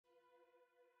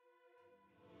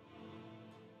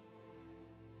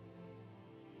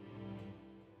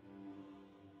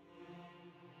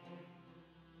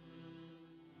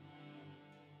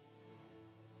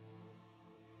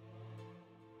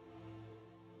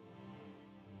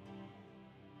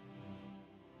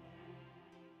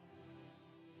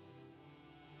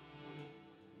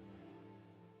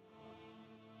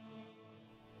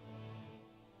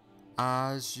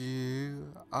as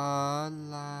you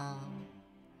allow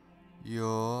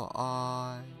your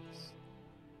eyes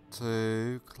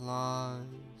to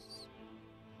close,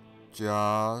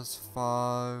 just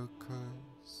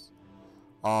focus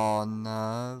on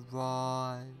the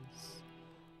rise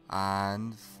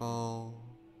and fall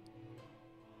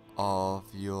of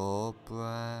your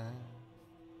breath,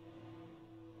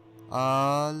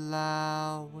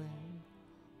 allowing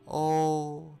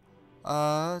all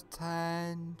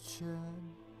attention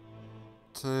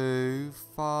to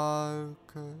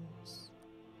focus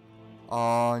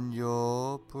on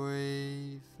your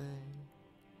breathing,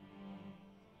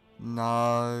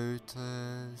 noticing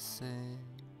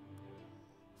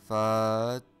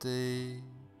the deep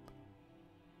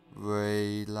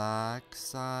relaxation,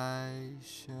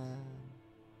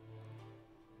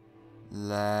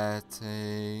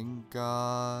 letting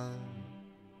go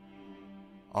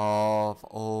of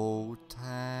all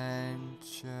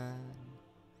tension,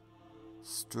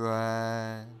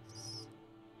 stress,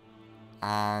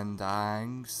 and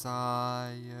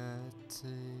anxiety,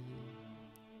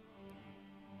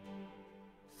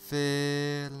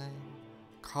 feeling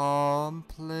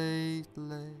completely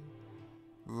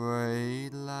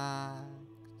relaxed.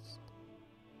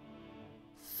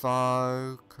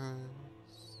 Focus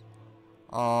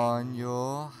on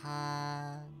your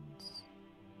hands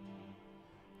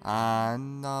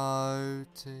and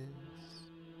notice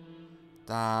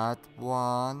that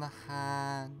one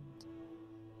hand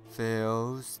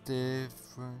feels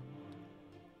different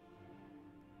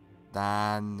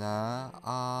than the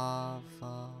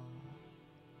other,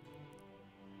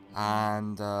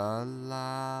 and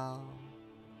allow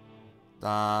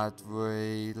that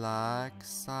relaxation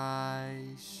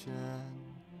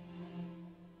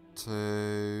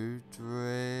to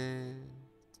drift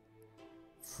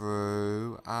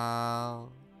throughout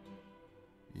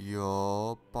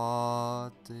your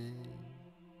body,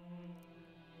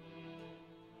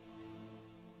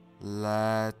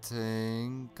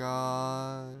 letting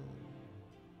go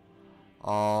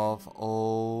of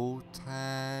all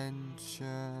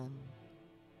tension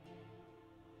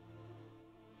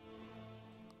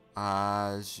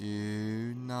as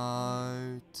you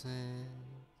notice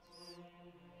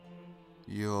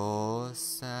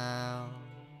yourself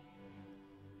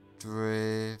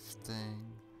drifting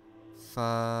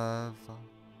further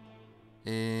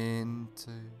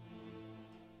into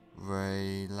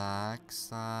relaxation.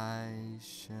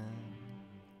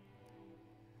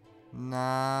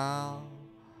 Now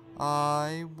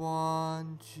I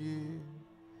want you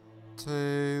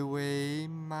to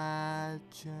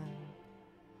imagine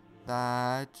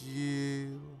that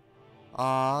you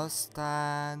are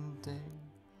standing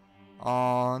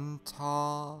on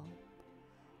top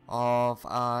of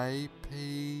a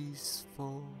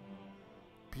peaceful,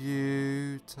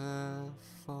 beautiful,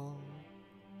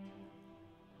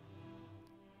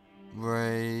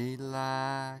 relaxing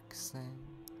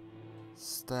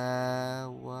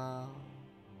stairwell,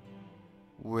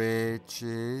 which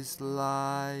is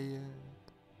layered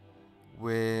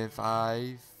with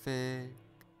a thick,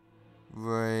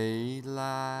 relaxing,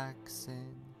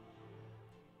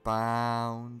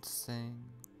 bouncing,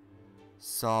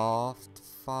 soft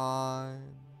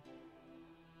foam,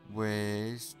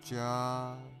 which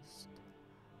just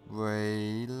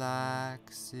relaxes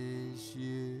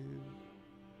you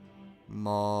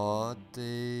more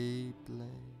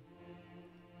deeply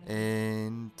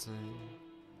into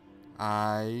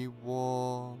a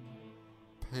warm,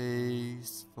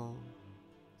 peaceful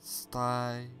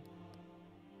state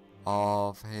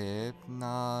of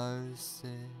hypnosis.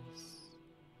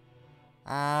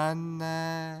 And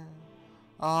there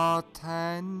are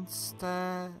 10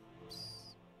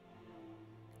 steps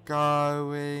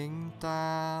going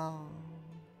down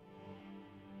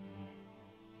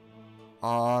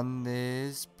on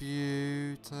this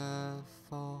beautiful,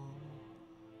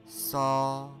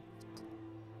 soft,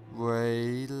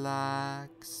 relaxing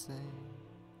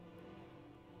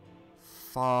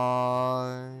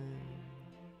foam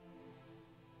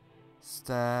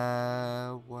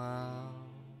stairwell.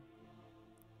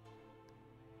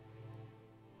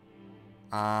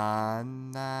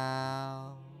 And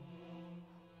now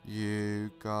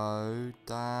you go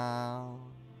down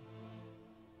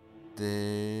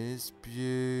this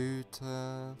beautiful,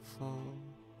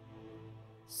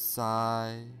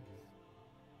 safe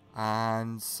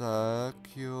and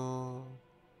secure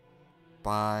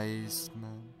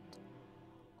basement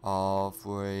of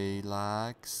relaxation,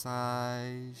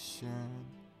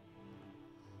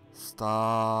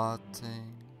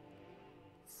 starting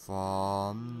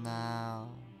from now.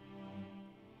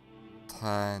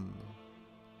 10,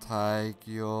 take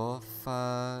your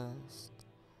first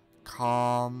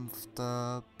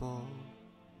comfortable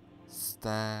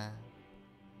step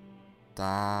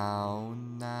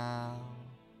down now,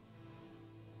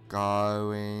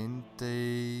 going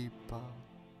deeper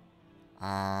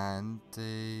and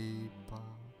deeper.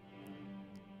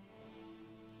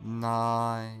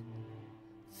 9.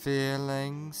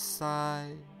 Feeling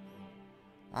safe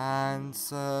and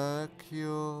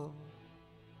secure,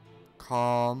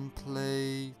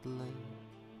 completely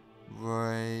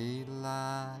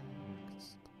relaxed,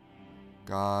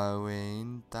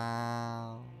 going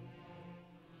down,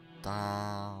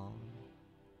 down,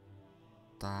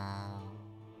 down.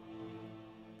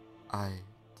 8.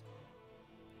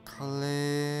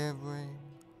 Clearing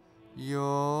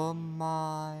your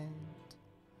mind,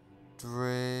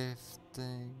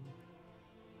 drifting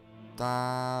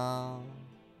down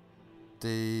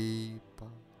deeper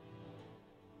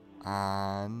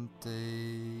and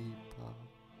deeper.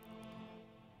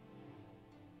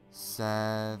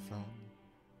 7.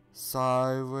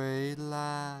 So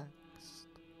relaxed,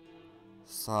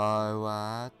 so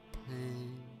at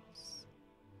peace,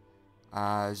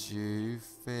 as you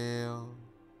feel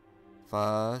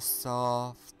the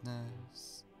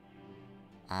softness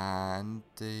and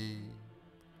deep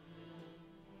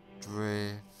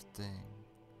drifting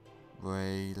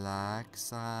relaxation.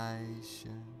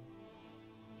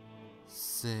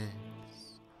 6.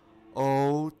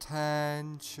 All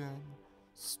tension,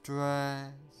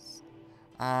 stress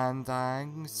and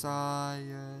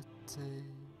anxiety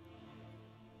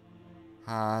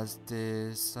has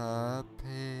disappeared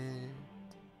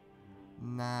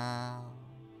now,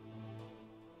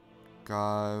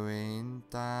 going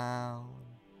down,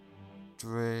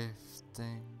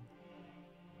 drifting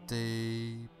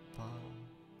deeper.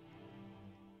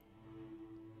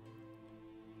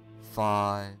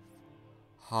 5.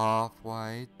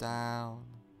 Halfway down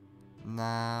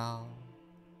now,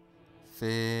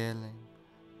 feeling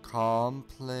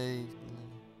completely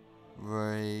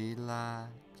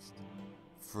relaxed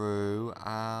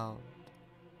throughout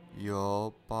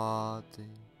your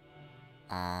body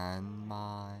and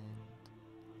mind.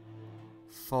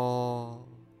 4.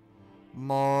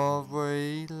 More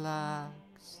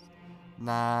relaxed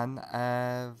than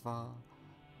ever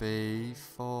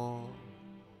before,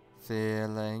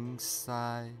 feeling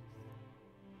safe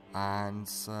and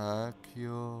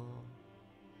secure.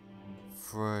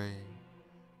 3.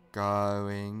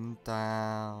 Going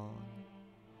down,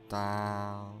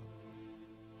 down,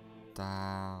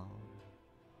 down,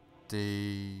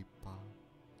 deeper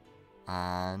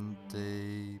and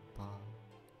deeper.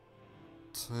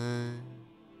 2.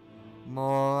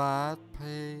 More at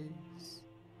peace,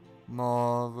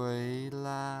 more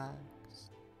relaxed,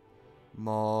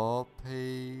 more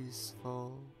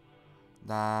peaceful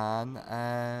than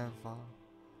ever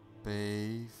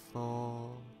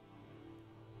before.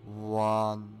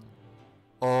 1.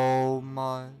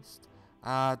 Almost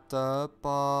at the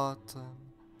bottom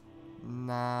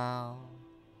now.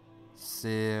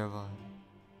 0.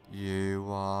 You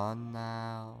are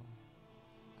now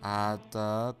at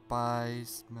the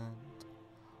basement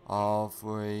of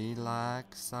relaxation,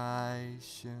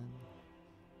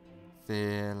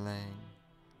 feeling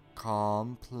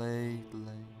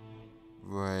completely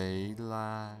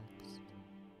relaxed.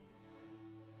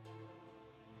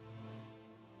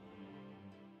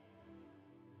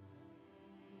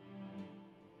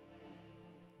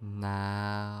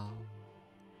 Now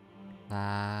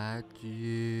that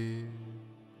you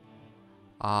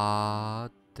are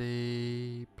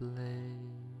deeply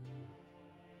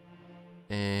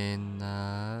in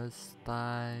a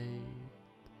state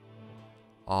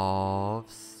of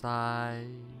safe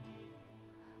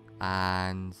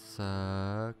and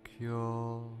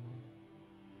secure,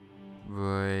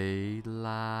 relaxing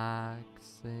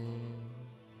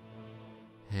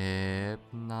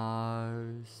hypnosis,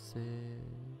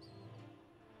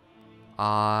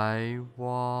 I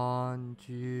want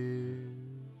you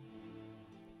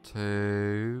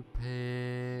to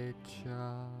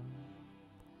picture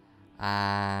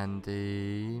and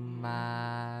imagine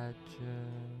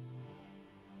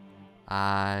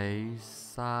a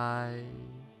safe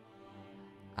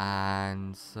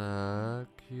and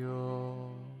secure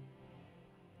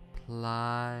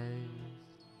place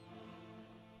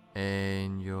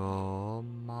in your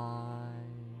mind.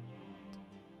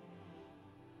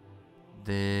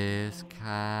 This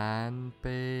can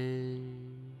be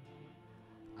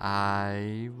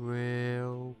a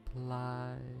real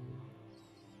place,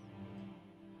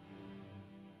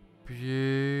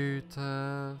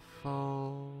 beautiful,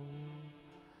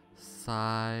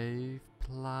 safe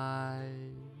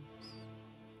place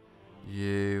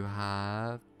you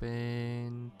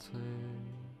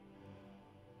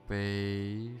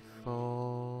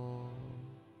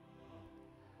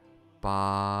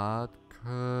but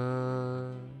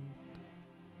could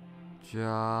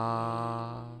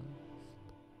just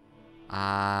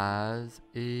as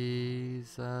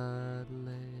easily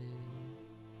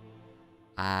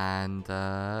and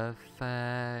effectively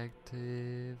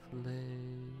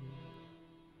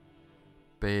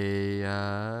be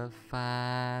a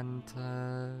fantasy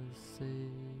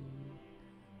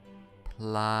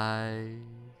place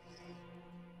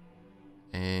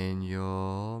in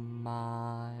your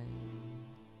mind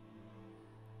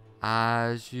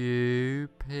as you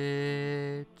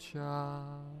picture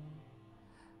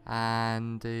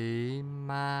and imagine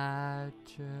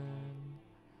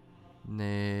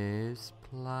this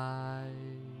place.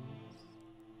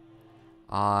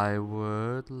 I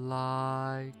would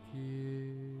like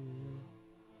you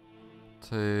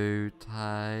to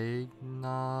take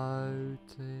notice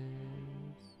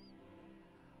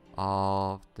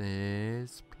of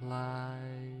this place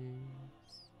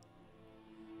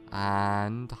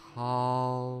and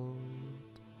hold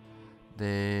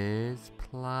this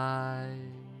place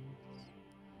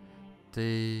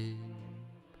deep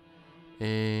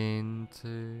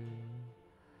into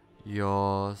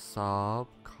your subconscious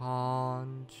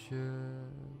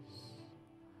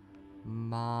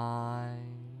mind,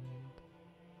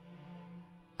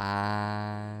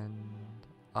 and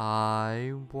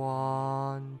I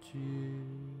want you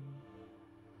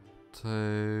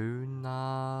to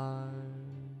know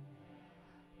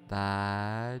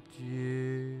that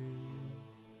you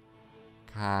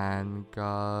can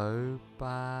go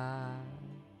back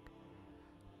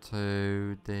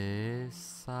to this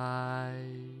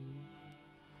safe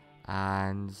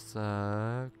and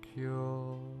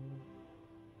secure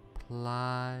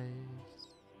place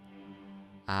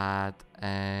at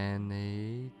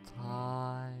any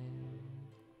time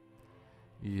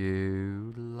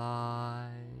you like,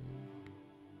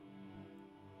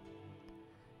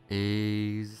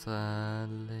 easily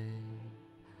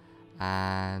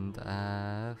and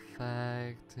effectively.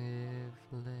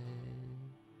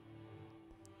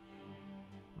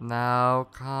 Now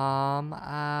come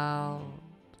out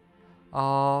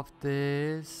of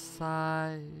this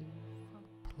safe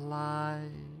place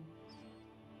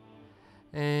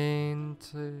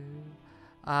into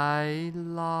a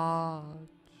large,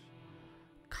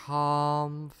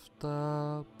 comfortable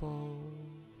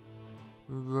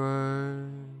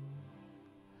room,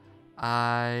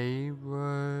 a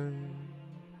room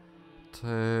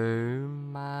to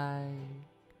make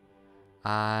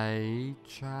a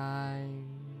change,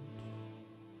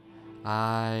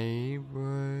 a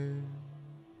room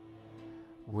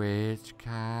which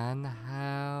can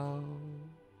help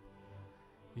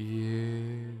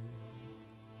you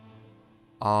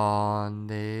on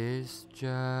this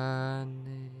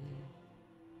journey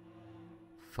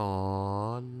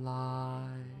for life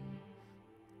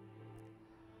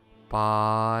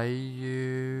by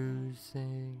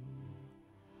using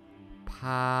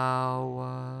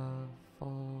powerful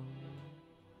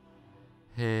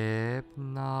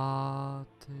hypnotic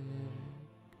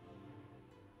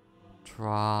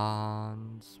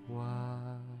trance work,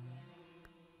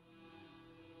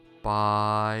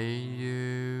 by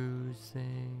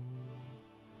using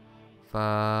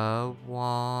the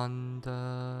wonderful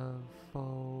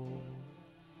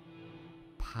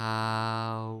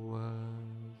powers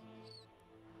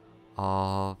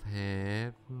of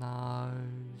hypnosis.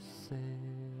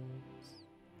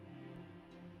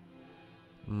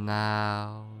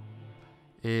 Now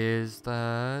is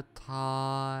the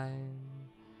time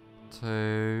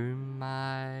to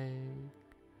make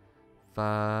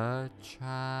the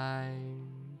change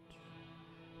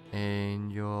in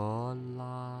your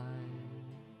life.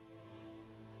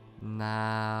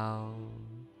 Now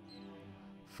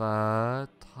the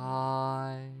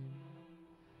time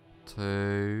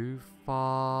to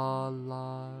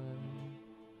follow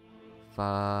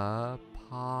the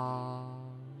path,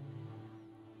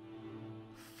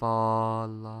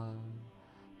 follow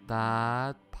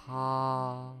that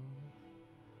path,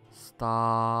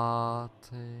 starting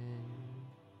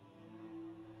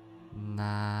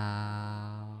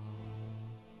now.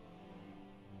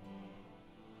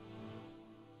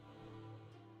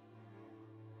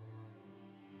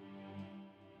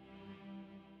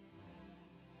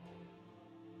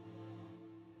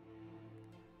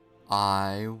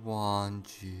 I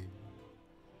want you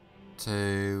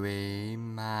to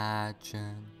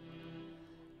imagine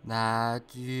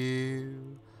that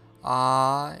you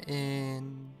are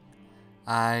in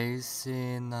a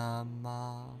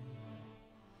cinema.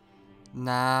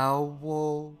 Now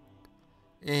walk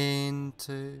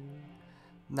into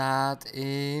that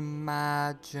imaginary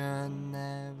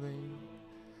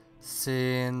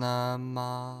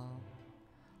cinema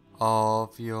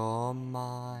of your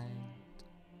mind.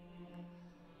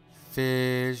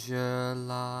 Visualize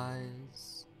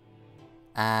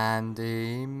and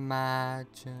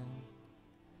imagine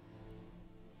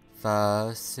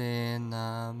the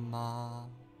cinema.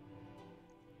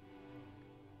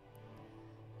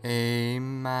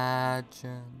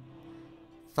 Imagine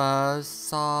the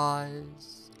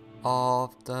size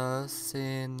of the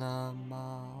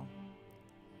cinema,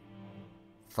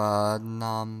 the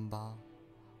number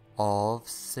of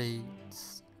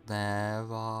seats there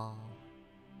are,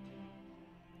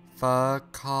 the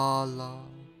color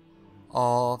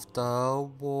of the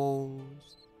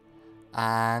walls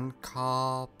and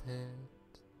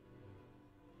carpet,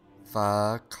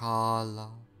 the color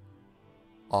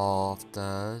of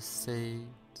the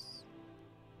seats,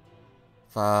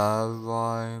 the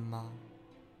aroma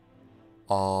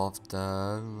of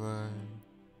the room,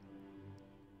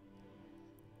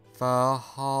 the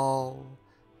whole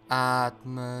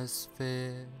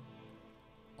atmosphere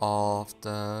of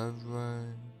the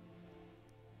room.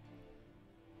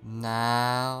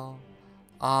 Now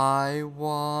I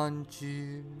want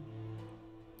you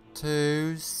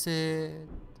to sit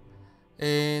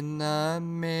in the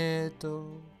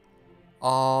middle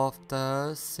of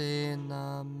the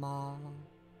cinema,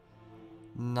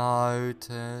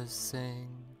 noticing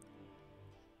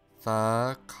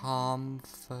the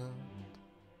comfort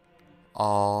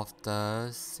of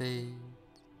the seat.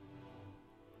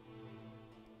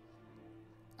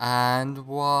 And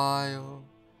while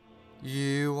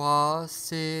you are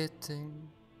sitting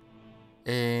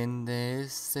in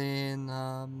this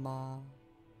cinema,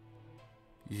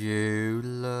 you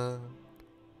look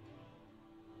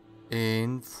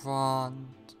in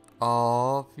front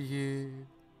of you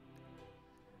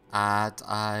at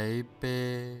a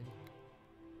big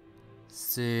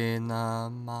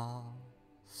cinema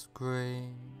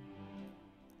screen,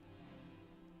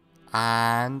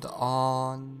 and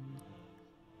on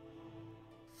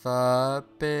the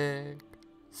big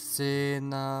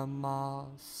cinema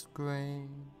screen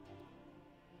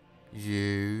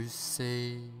you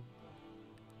see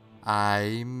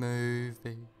a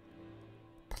movie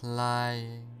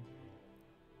playing.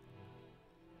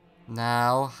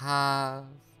 Now have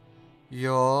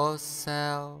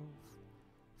yourself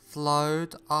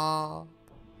float up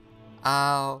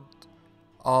out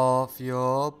of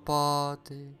your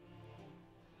body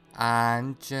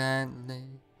and gently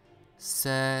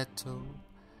settle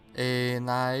in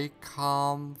a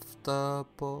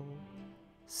comfortable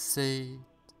seat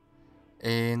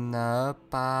in the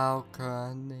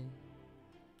balcony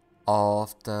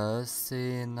of the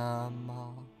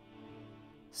cinema,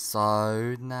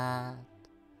 so that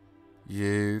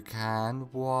you can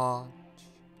watch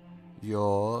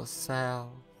yourself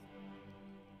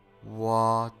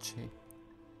watching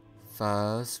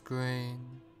the screen.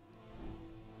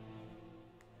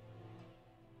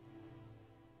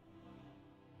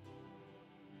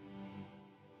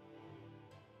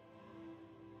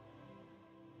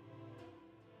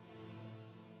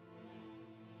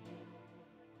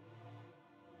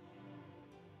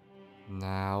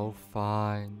 Now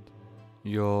find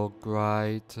your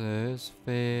greatest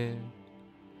fear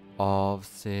of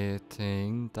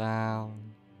sitting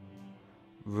down.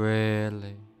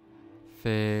 Really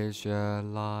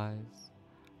visualize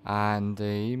and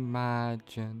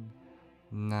imagine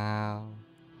now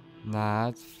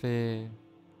that fear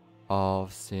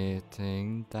of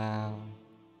sitting down.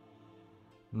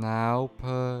 Now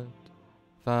put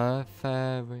the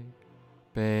very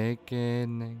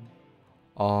beginning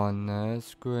on the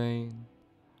screen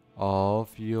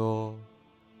of your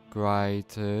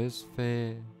greatest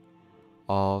fear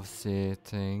of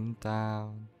sitting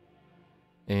down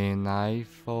in a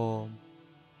form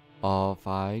of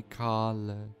a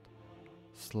colored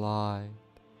slide.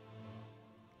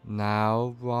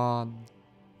 Now run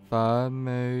the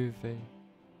movie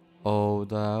all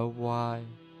the way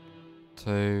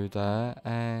to the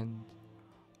end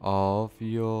of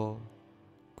your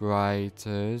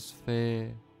greatest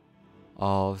fear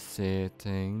of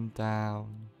sitting down.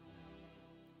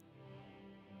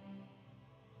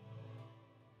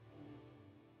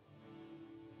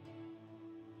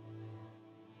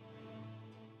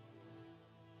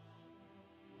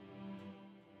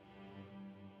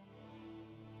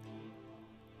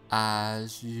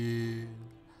 As you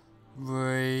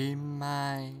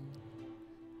remain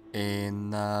in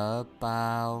the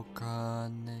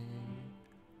balcony,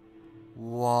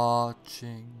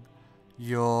 watching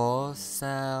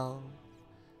yourself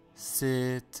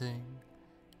sitting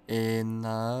in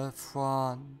the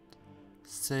front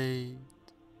seat,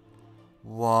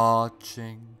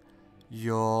 watching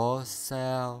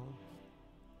yourself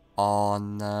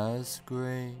on the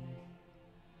screen.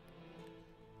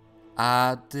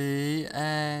 At the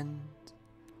end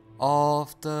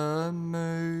of the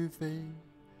movie,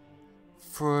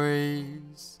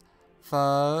 freeze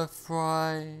the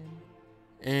frame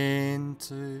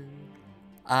into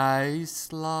a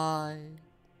slide.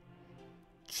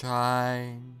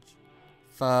 Change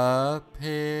the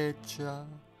picture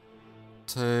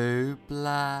to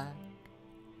black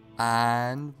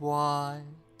and white,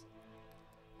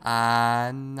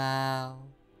 and now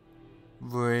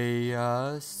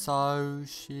reassociate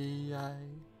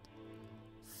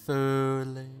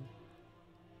fully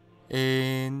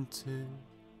into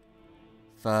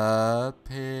the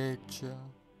picture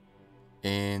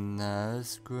in the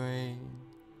screen.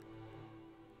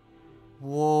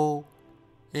 Walk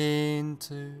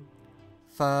into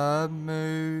the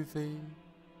movie.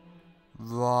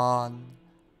 Run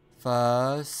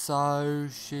the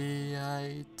associated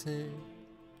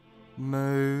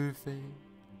movie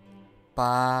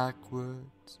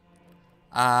backwards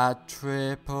at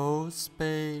triple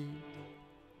speed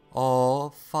or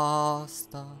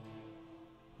faster,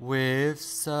 with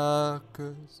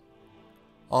circus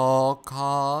or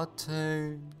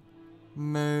cartoon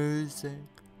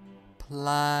music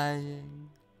playing,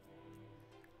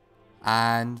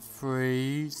 and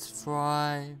freeze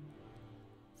frame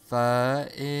the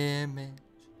image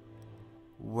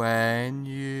when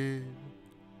you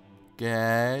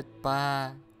get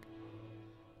back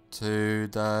to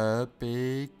the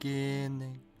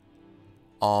beginning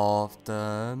of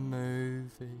the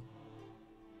movie.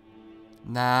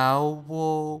 Now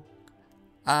walk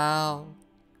out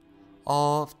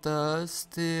of the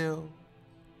still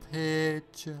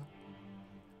picture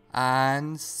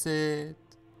and sit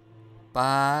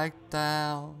back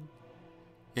down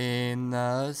in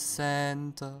the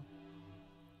center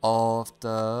of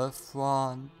the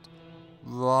front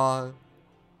row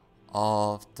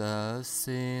of the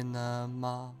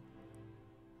cinema.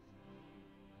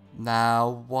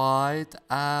 Now white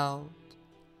out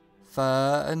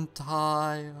the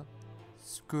entire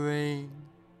screen.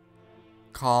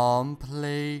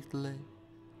 Completely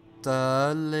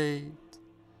delete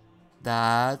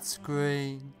that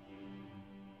screen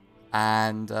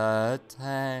and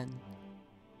attend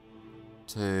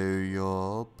to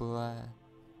your breath.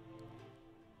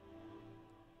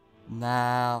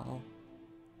 Now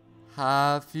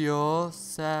have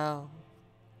yourself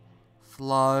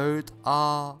float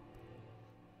up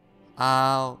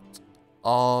out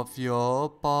of your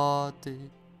body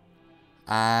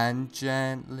and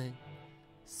gently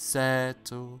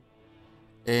settle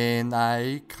in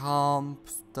a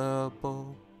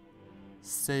comfortable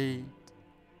seat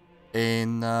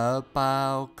in the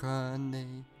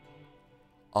balcony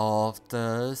of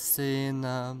the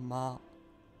cinema,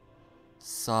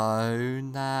 so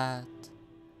that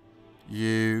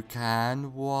you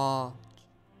can watch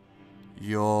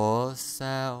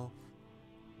yourself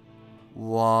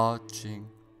watching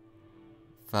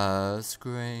the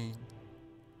screen.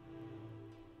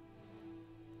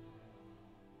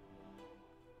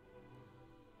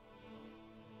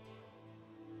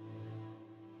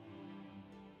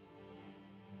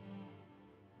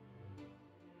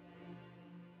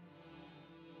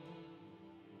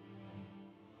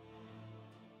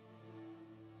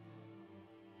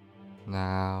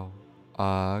 Now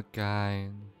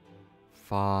again,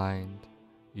 find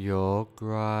your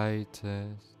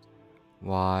greatest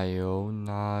while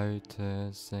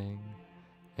noticing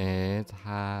it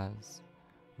has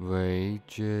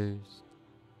reduced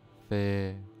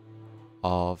fear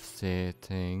of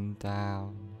sitting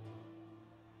down.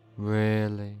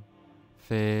 Really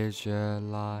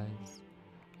visualize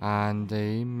and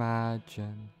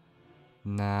imagine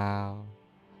now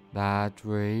that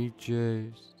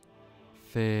reduced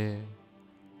fear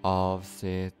of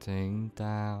sitting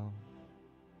down.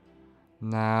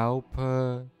 Now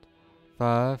put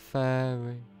the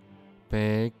very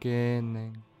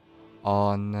beginning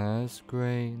on the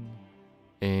screen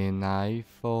in a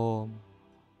form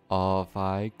of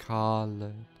a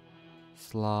colored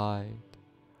slide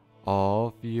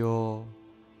of your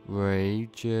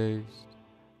reduced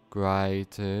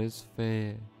greatest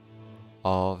fear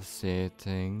of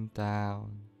sitting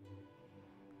down.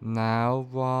 Now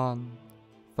run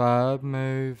the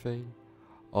movie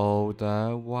all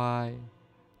the way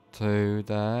to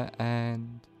the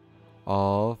end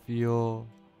of your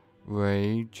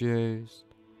reduced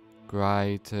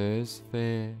greatest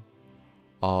fear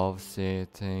of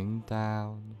sitting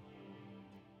down.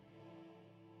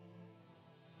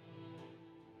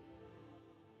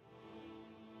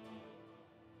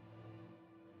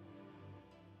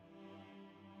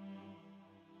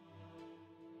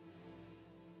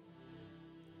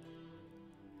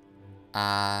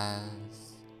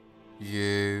 as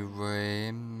you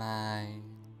remain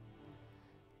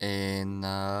in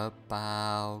the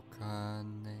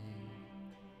balcony,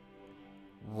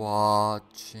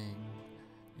 watching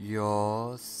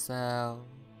yourself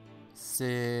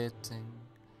sitting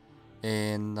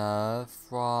in the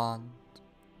front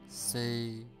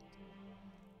seat,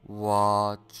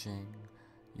 watching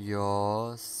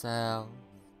yourself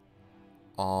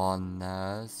on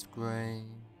the screen.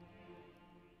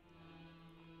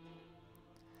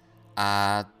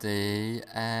 At the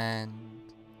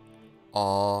end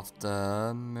of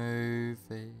the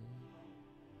movie,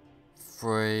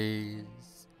 freeze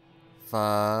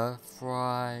the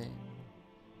frame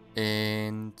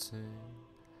into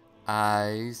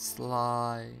a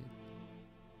slide,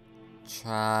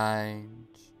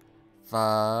 change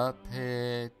the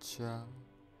picture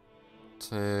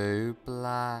to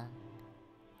black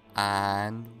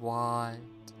and white,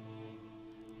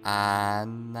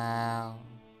 and now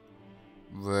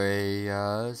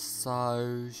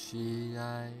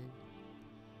reassociate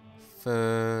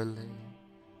fully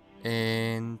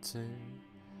into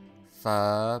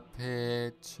the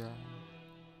picture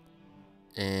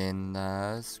in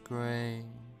the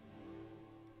screen.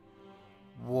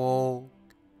 Walk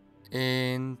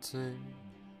into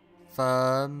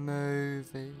the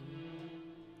movie,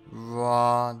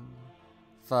 run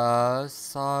the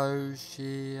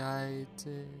associated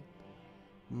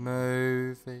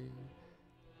movie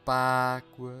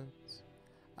backwards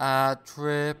at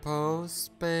triple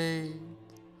speed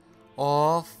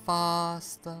or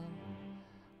faster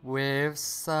with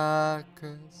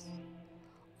circus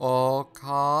or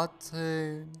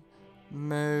cartoon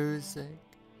music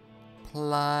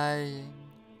playing,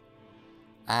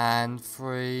 and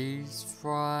freeze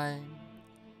frame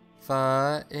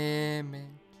the image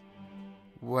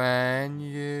when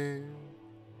you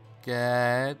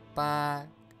get back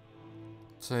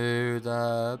to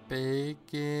the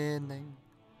beginning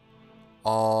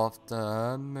of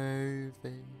the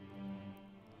movie.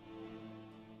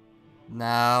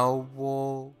 Now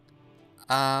walk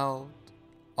out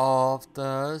of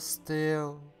the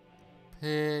still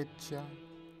picture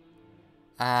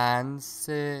and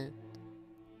sit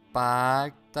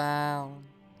back down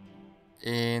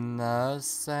in the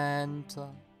center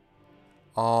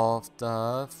of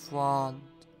the front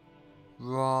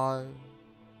row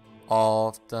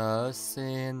of the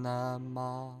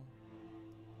cinema.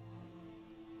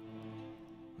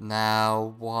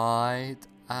 Now white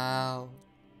out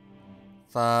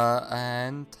the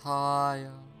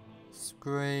entire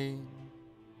screen,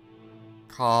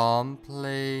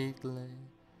 completely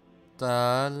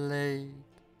delete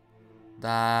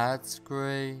that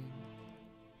screen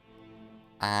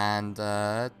and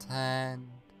attend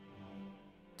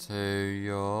to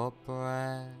your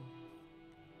breath.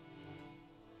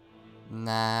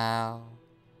 Now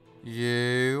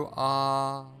you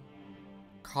are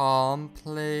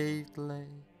completely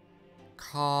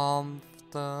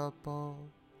comfortable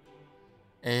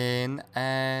in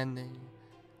any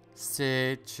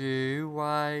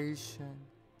situation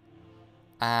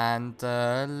and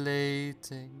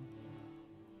deleting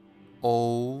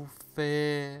all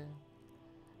fear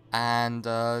and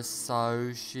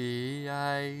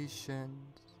associations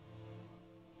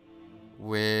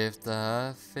with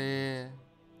the fear,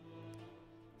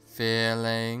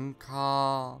 feeling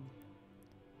calm,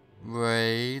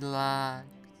 relaxed,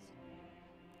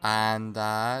 and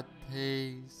at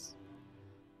peace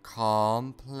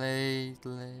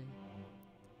completely,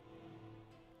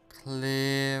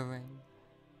 clearing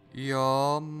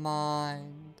your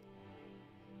mind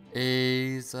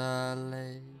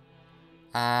easily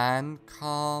and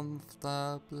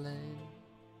comfortably.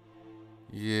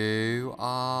 You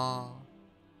are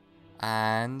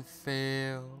and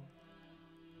feel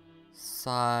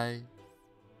safe,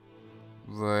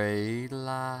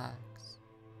 relaxed,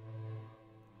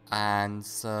 and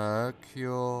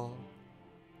secure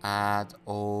at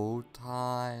all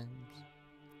times.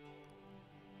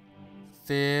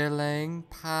 Feeling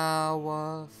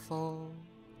powerful,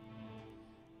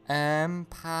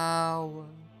 empowered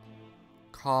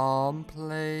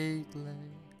completely,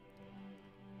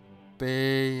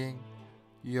 being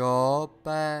your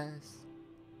best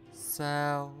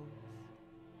self.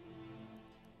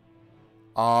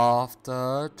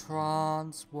 After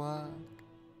trance work,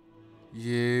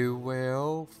 you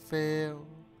will feel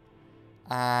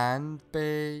and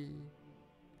be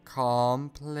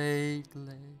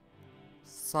completely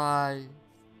safe,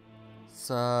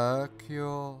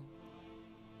 secure,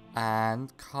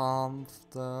 and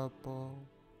comfortable.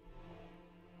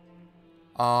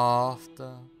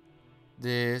 After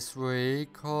this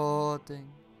recording,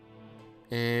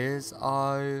 is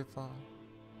over,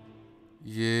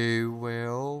 you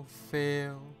will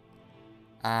feel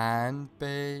and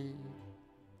be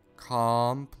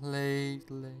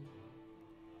completely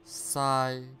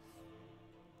safe,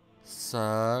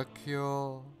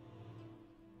 secure,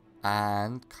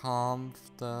 and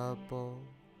comfortable.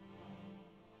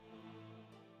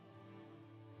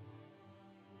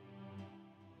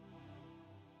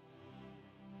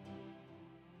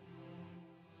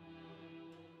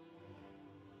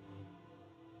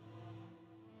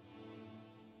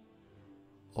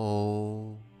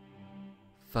 All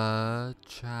the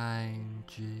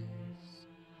changes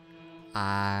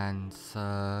and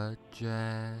suggestions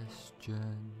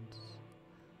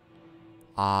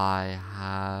I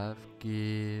have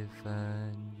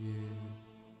given you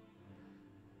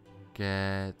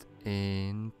get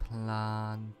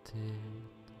implanted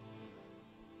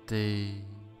deep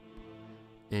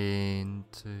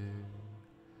into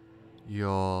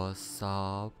your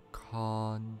subconscious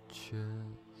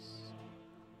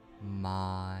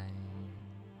mind.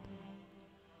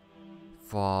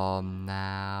 From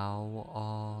now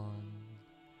on,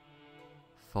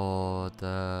 for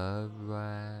the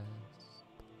rest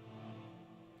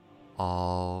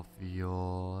of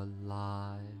your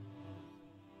life,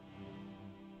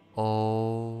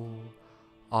 all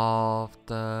of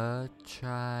the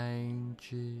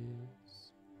changes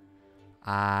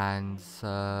and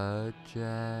suggestions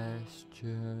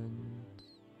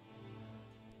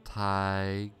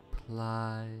take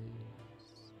place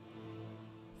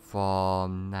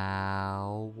from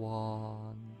now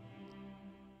on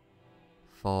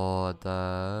for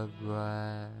the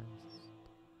rest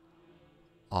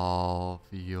of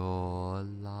your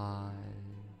life.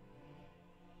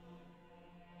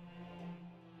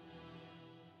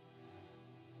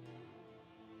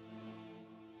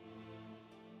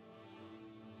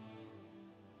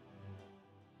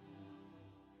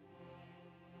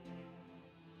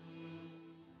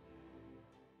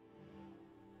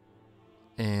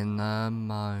 In a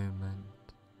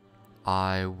moment,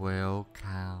 I will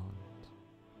count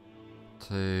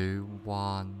to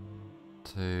 1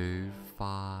 to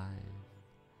 5,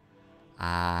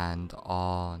 and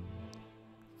on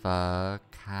the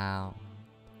count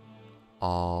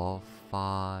of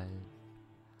 5,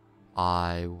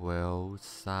 I will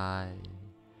say,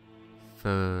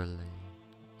 fully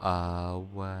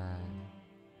aware.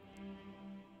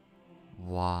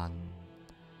 1.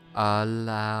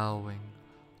 Allowing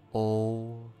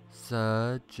all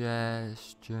suggestions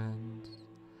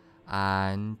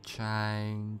and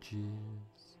changes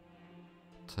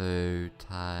to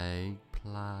take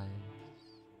place.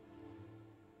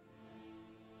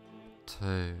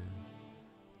 2.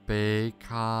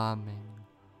 Becoming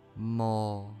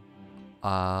more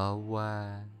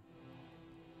aware.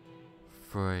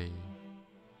 3.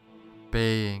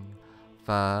 Being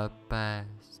the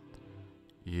best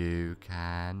you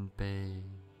can be.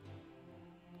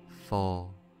 4.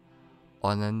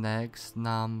 On the next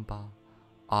number,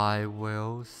 I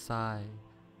will say,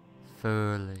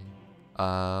 fully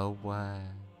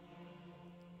aware.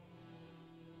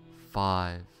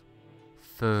 5.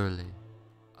 Fully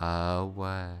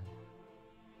aware.